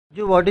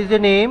What is your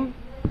name?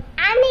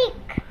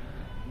 Anik.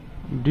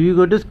 Do you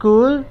go to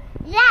school?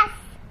 Yes.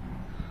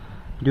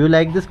 Do you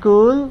like the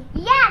school?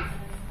 Yes.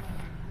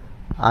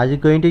 Are you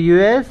going to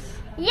US?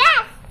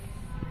 Yes.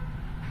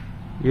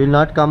 You will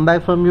not come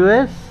back from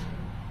US?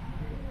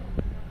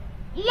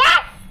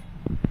 Yes.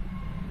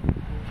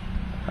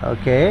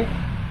 Okay.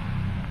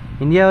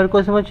 India ఎవరి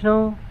కోసం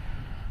వచ్చినావు?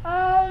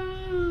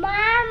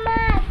 Mama.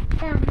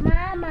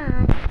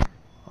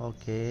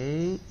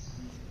 Okay.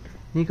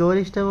 నీకు ఎవరు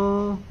ఇష్టము?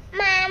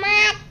 Mama.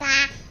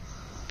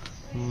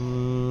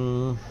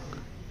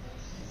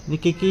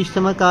 నీకు కిక్కి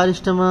ఇష్టమా car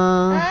ఇష్టమా?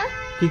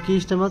 కిక్కి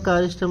ఇష్టమా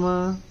కార్ ఇష్టమా?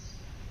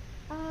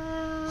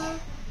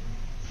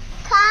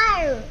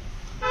 Car.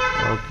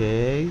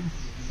 Okay.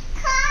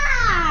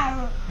 Car.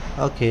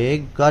 Okay,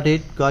 got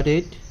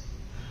it.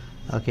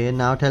 Okay,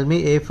 now tell me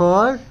A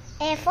for?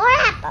 A for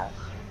apple.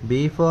 B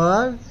for?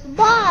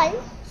 Ball.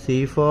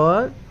 C for?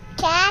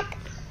 Cat.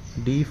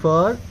 D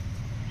for?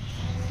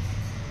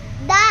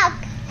 Dog.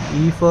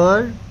 E for?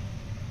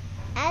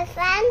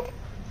 Elephant.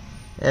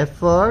 F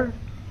for?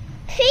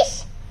 Fish.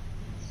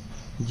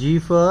 G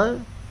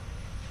for?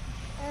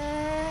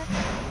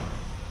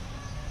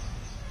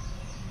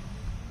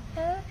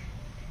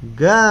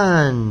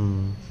 Gun.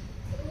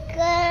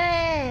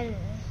 Gun.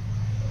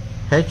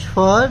 H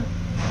for?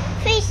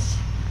 Fish.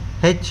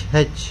 H.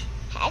 H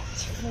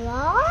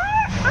for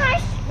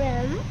ice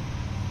cream.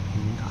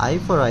 I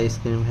for ice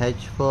cream.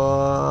 H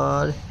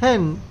for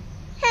hen.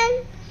 Hen.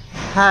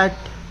 Hat.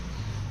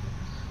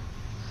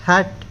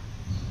 Hat.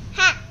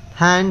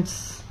 Hands.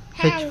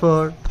 H Hands.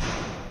 for?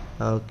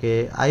 Okay.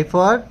 I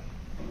for?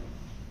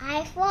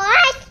 I for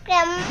ice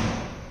cream.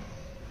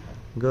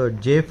 Good.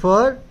 J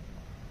for?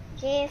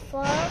 J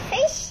for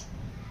fish.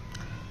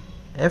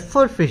 F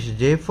for fish.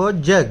 J for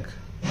jug.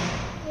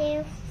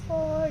 J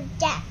for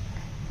duck.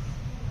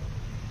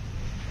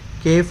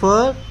 K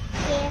for?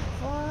 K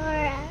for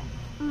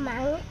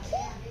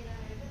monkey.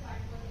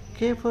 K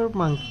for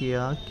monkey.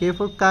 Yeah. K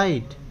for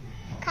kite.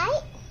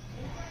 Kite.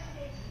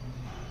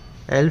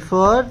 L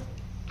for?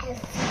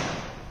 Elephant.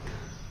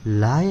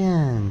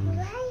 Lion.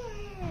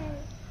 Lion.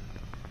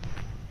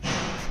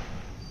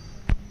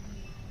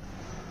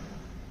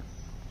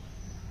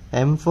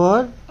 M for?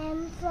 M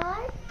for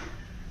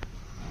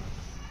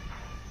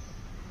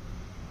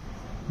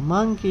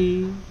Monkey.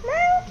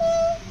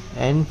 monkey.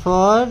 N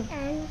for?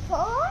 N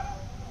for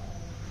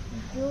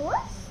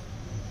juice.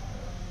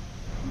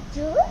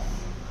 Juice.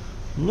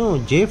 No,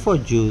 J for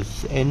juice.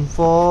 N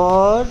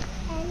for?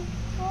 N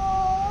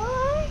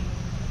for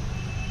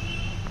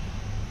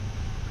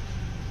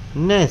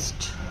Nest.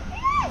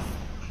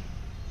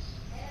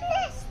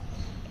 nest.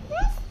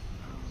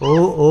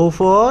 O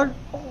for?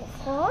 O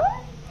for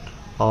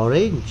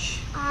Orange.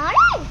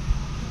 orange.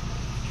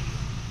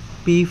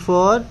 P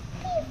for?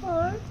 P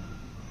for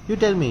You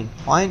tell me.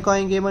 Oink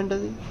oink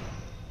ఏమంటది?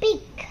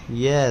 pig.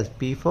 Yes,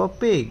 P for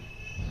pig.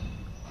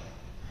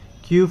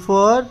 Q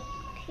for?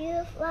 Q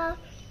for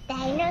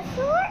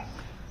dinosaur.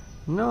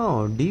 No,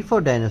 D for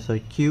dinosaur.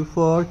 Q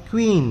for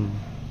queen.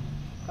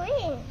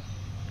 Queen.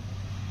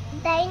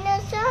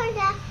 Dinosaur.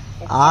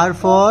 R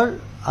for?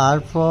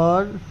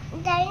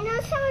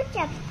 Dinosaur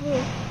చెప్పు.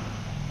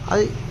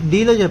 అది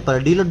డీలో చెప్పాలి.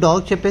 డీలో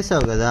dog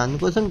చెప్పేసావు కదా,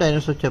 అందుకోసం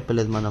dinosaur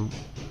చెప్పలేదు మనం.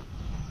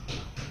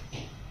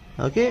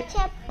 ఓకే.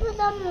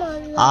 చెప్పుదాం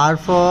మొదలు. R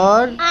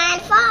for? R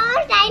for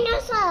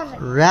dinosaur.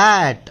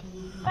 Rat.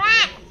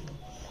 Rat.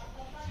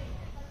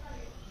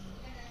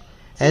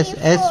 S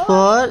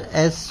for?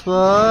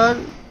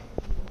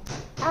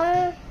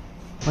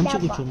 మంచి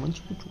Double.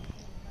 కూర్చో.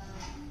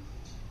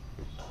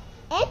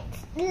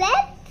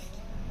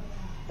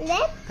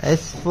 Let's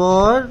S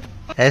for?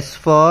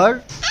 for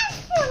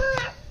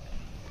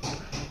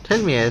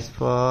Tell me S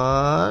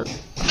for?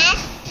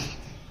 S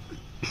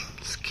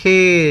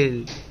Scale.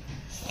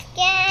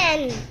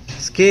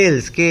 scale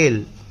Scale.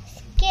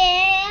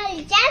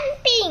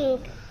 jumping.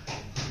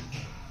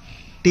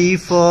 T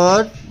for?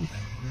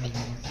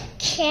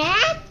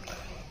 Cat.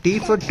 T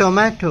for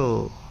tomato.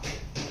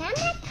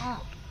 Tomato.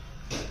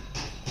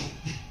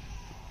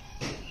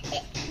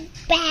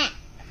 Bat.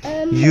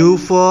 U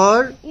for?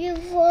 U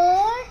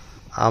for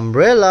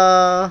Umbrella.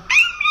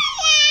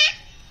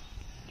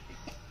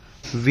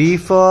 V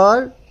for?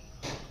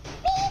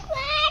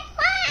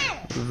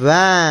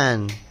 Van.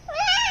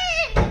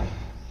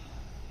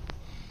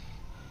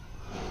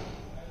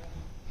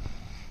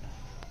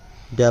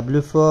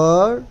 W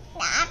for?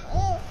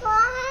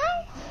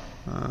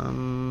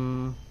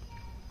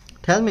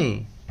 Tell me.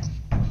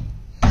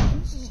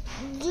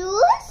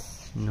 Juice.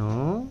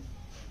 No.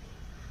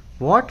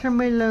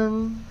 Watermelon.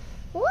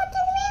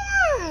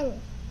 Watermelon.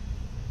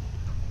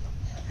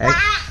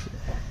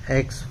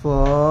 X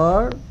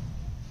for?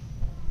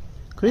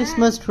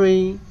 Christmas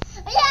tree.